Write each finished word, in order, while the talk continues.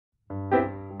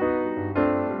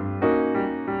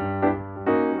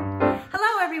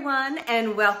everyone,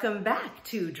 and welcome back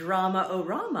to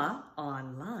Drama-O-Rama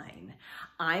online.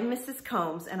 I'm Mrs.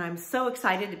 Combs, and I'm so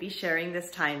excited to be sharing this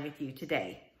time with you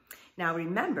today. Now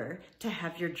remember to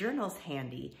have your journals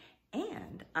handy,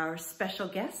 and our special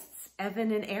guests,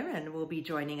 Evan and Eirin, will be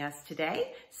joining us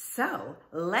today. So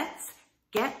let's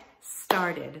get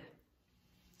started.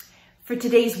 For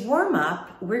today's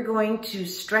warm-up, we're going to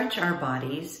stretch our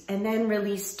bodies and then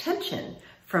release tension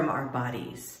from our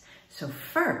bodies. So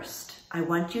first, I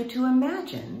want you to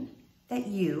imagine that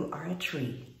you are a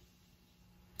tree.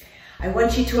 I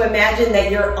want you to imagine that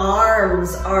your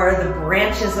arms are the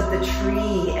branches of the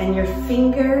tree and your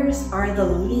fingers are the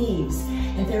leaves,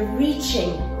 and they're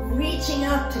reaching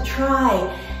up to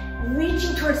try,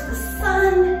 reaching towards the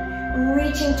sun,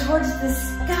 reaching towards the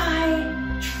sky,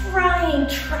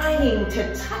 trying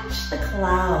to touch the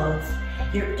clouds.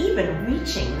 You're even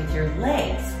reaching with your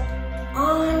legs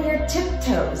on your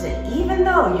tiptoes, and even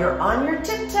though you're on your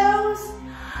tiptoes,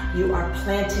 you are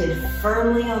planted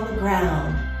firmly on the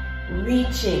ground,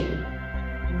 reaching,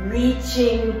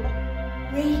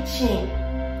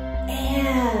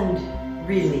 and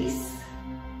release.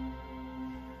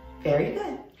 Very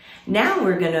good. Now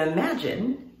we're going to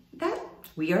imagine that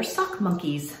we are sock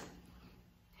monkeys.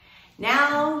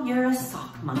 Now you're a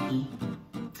sock monkey.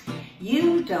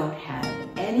 You don't have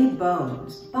any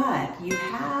bones, but you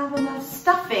have enough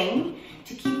stuffing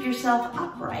to keep yourself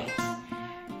upright.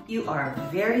 You are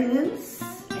very loose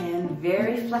and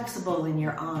very flexible in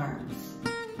your arms.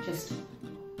 Just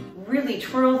really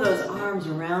twirl those arms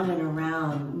around and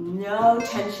around, no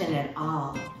tension at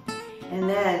all. And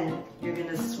then you're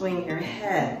gonna swing your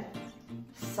head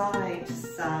side to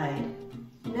side,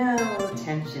 no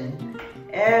tension.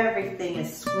 Everything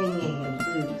is swinging and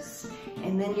loose.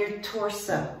 And then your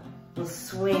torso will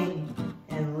swing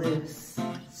and loose,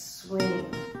 swing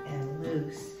and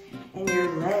loose. And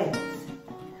your legs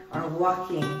are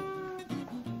walking,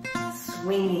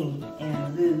 swinging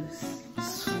and loose,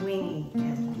 swinging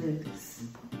and loose,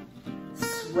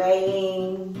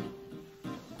 swaying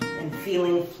and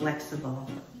feeling flexible.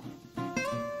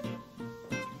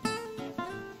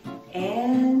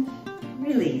 And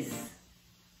release.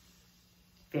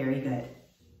 Very good.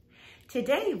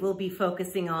 Today, we'll be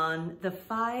focusing on the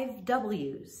 5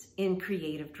 W's in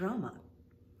creative drama.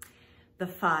 The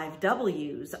 5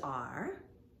 W's are: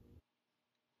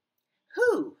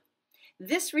 Who?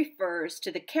 This refers to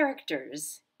the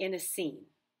characters in a scene.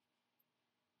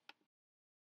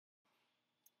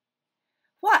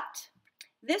 What?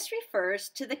 This refers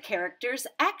to the characters'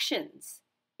 actions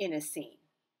in a scene.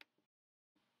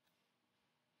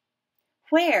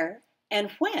 Where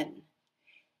and when?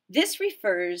 This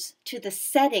refers to the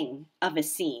setting of a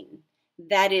scene,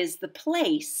 that is, the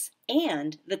place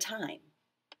and the time.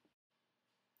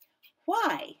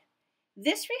 Why?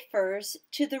 This refers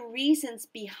to the reasons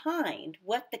behind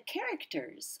what the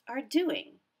characters are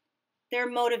doing, their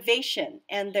motivation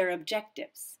and their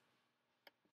objectives.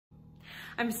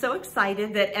 I'm so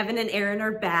excited that Evan and Eirin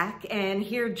are back and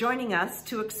here joining us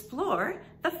to explore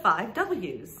the 5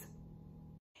 W's.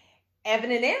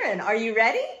 Evan and Eirin, are you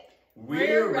ready?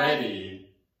 We're ready.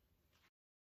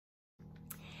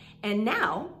 And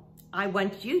now, I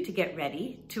want you to get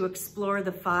ready to explore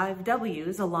the 5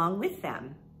 W's along with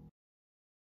them.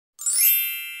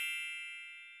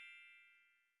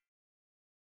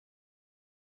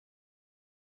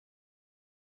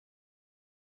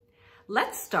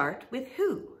 Let's start with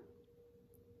who.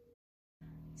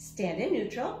 Stand in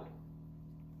neutral.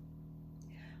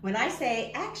 When I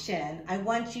say action, I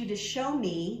want you to show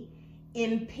me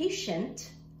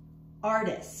impatient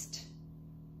artist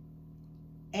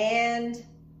and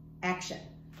action.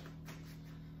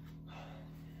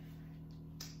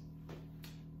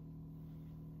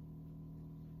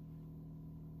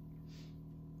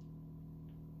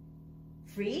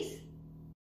 Freeze.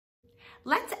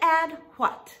 Let's add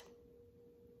what?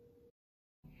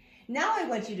 Now I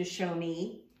want you to show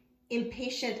me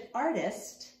impatient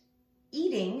artist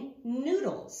eating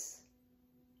noodles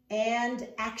and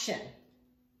action.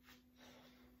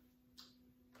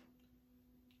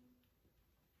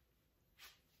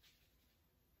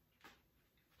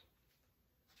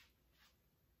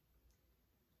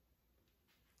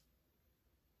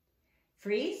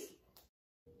 Freeze.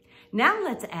 Now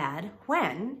let's add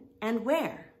when and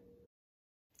where.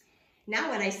 Now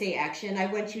when I say action, I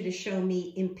want you to show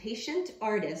me impatient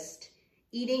artist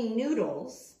eating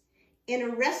noodles in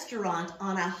a restaurant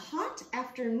on a hot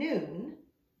afternoon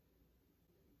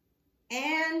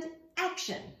and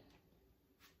action.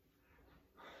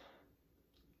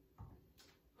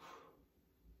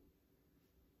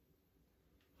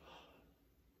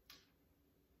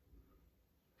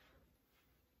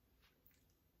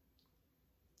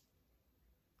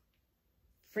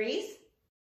 Freeze.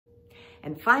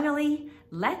 And finally,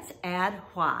 let's add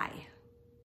why.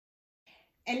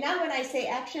 And now when I say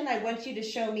action, I want you to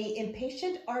show me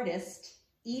impatient artist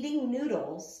eating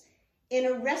noodles in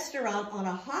a restaurant on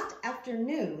a hot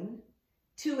afternoon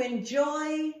to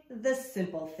enjoy the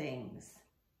simple things.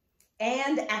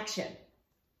 And action.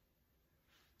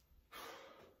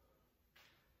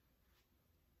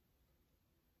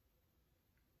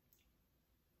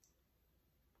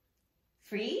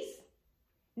 Freeze.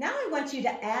 Now I want you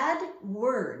to add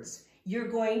words. You're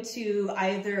going to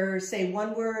either say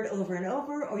one word over and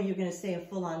over, or you're going to say a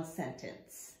full-on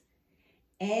sentence.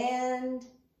 And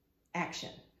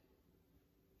action.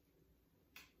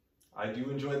 I do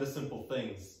enjoy the simple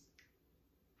things.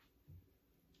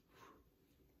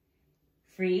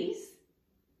 Freeze.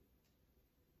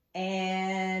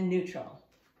 And neutral.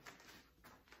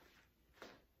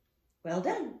 Well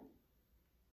done.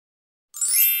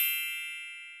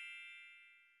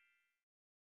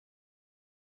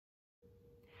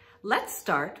 Let's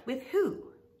start with who.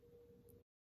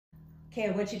 Okay,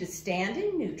 I want you to stand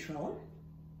in neutral.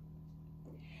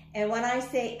 And when I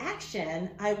say action,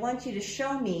 I want you to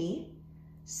show me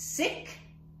sick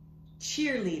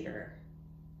cheerleader.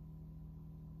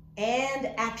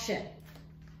 And action.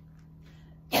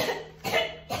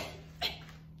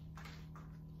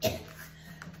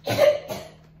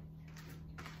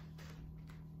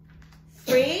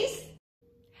 Freeze.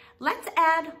 Let's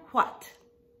add what?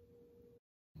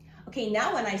 Okay,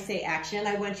 now when I say action,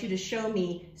 I want you to show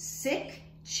me sick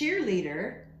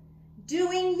cheerleader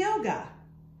doing yoga.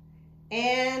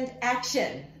 And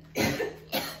action.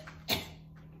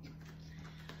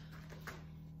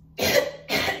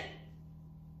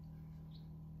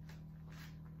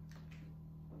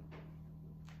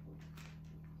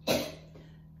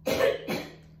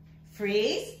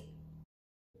 Freeze.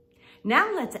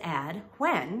 Now let's add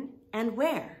when and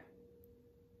where.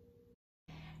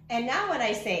 And now when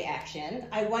I say action,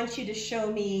 I want you to show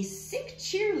me sick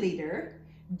cheerleader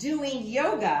doing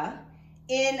yoga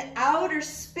in outer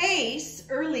space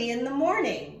early in the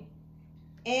morning.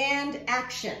 And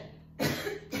action.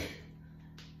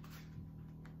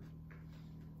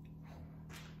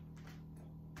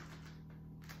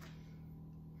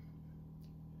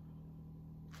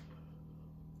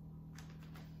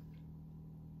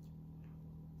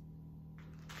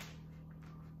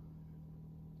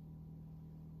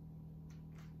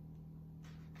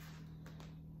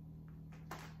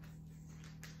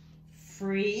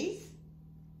 Freeze.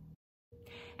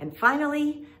 And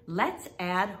finally, let's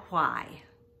add why.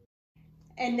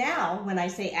 And now, when I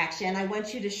say action, I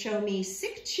want you to show me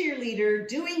sick cheerleader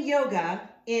doing yoga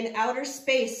in outer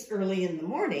space early in the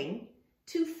morning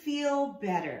to feel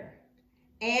better.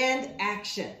 And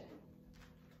action.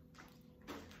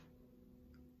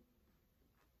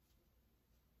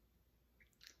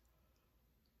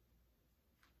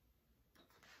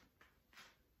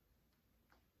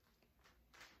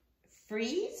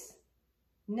 Freeze.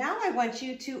 Now I want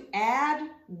you to add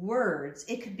words.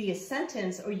 It could be a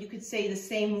sentence, or you could say the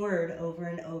same word over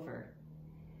and over.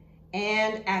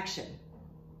 And action.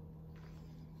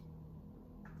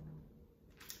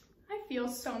 I feel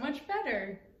so much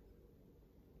better.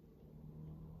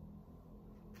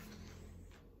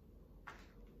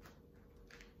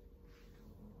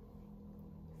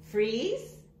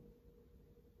 Freeze.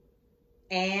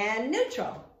 And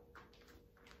neutral.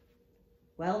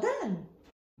 Well done.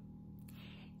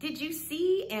 Did you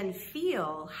see and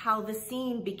feel how the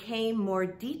scene became more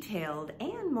detailed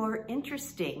and more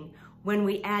interesting when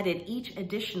we added each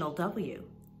additional W?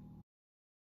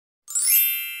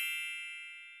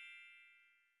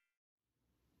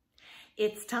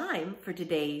 It's time for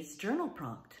today's journal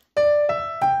prompt.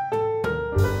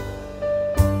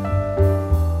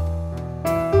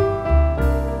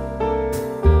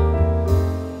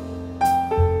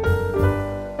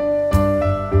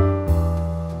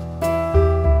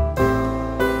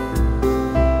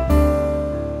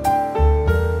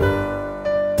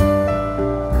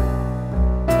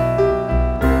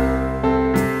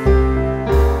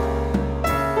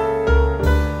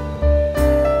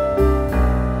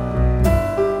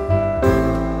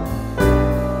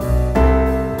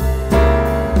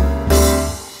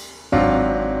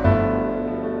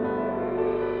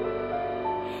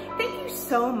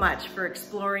 So much for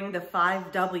exploring the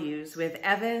 5 W's with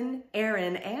Evan,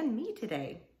 Eirin, and me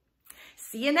today.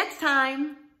 See you next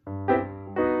time.